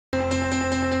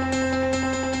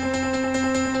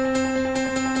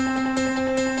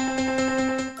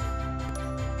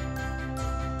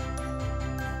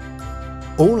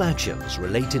All actions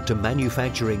related to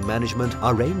manufacturing management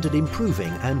are aimed at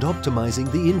improving and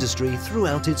optimizing the industry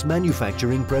throughout its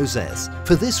manufacturing process.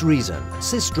 For this reason,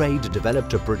 Sistrade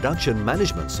developed a production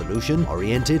management solution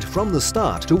oriented from the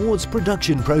start towards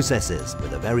production processes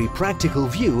with a very practical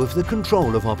view of the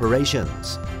control of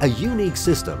operations. A unique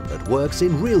system that works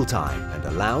in real time and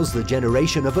allows the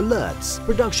generation of alerts,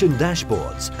 production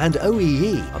dashboards and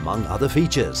OEE among other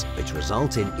features, which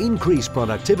result in increased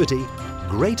productivity,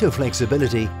 greater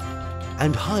flexibility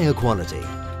and higher quality.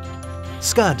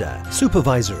 SCADA,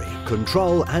 Supervisory,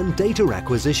 Control and Data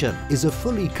Acquisition, is a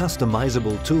fully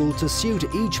customizable tool to suit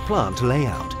each plant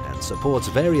layout and supports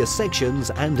various sections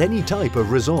and any type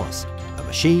of resource, a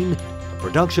machine, a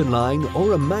production line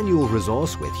or a manual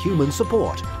resource with human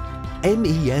support.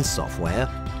 MES software,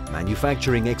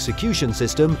 Manufacturing Execution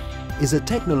System, is a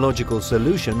technological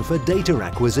solution for data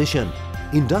acquisition,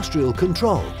 industrial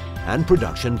control and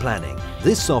production planning.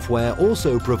 This software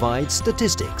also provides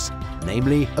statistics,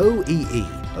 namely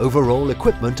OEE, Overall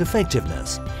Equipment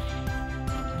Effectiveness,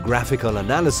 graphical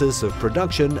analysis of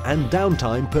production and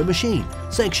downtime per machine,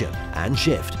 section and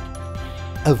shift,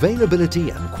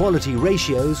 availability and quality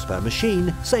ratios per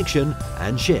machine, section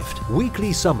and shift,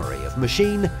 weekly summary of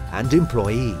machine and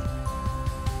employee,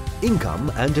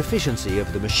 income and efficiency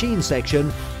of the machine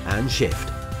section and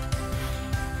shift.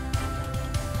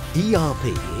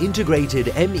 ERP, Integrated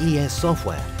MES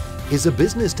Software, is a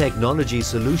business technology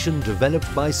solution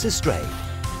developed by Sistrade,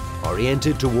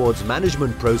 oriented towards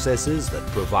management processes that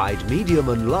provide medium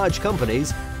and large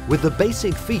companies with the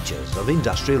basic features of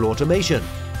industrial automation,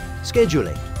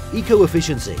 scheduling,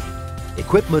 eco-efficiency,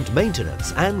 equipment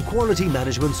maintenance and quality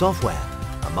management software,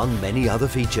 among many other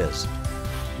features.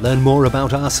 Learn more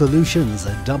about our solutions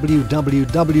at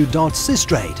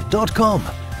www.sistrade.com.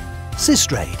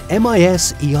 Sistrade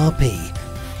MES ERP.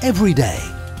 Every day